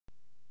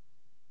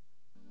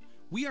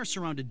We are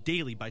surrounded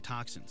daily by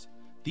toxins.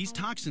 These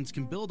toxins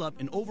can build up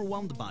and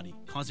overwhelm the body,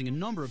 causing a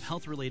number of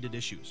health-related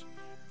issues.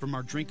 From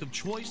our drink of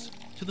choice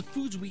to the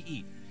foods we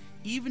eat,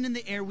 even in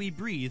the air we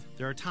breathe,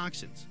 there are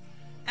toxins.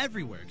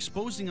 Everywhere,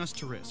 exposing us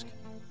to risk.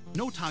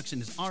 Notoxin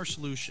is our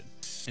solution.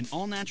 An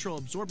all-natural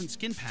absorbent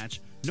skin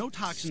patch,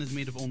 Notoxin is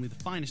made of only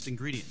the finest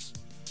ingredients.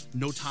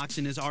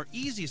 Notoxin is our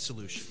easiest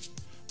solution.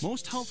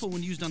 Most helpful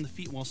when used on the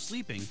feet while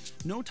sleeping,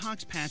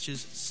 Notox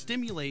patches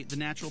stimulate the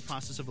natural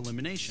process of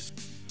elimination.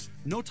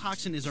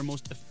 Notoxin is our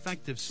most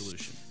effective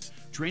solution,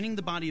 draining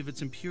the body of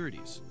its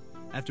impurities.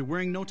 After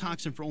wearing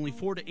Notoxin for only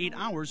 4 to 8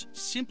 hours,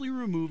 simply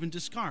remove and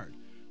discard.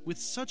 With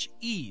such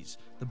ease,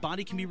 the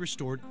body can be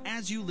restored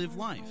as you live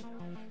life.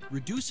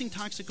 Reducing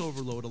toxic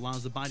overload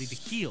allows the body to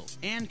heal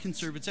and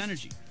conserve its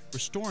energy,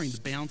 restoring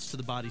the balance to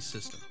the body's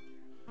system.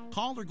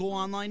 Call or go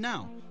online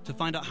now to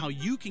find out how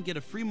you can get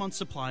a free month's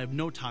supply of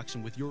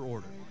Notoxin with your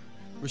order.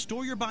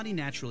 Restore your body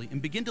naturally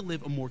and begin to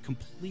live a more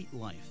complete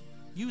life.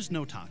 Use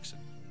Notoxin.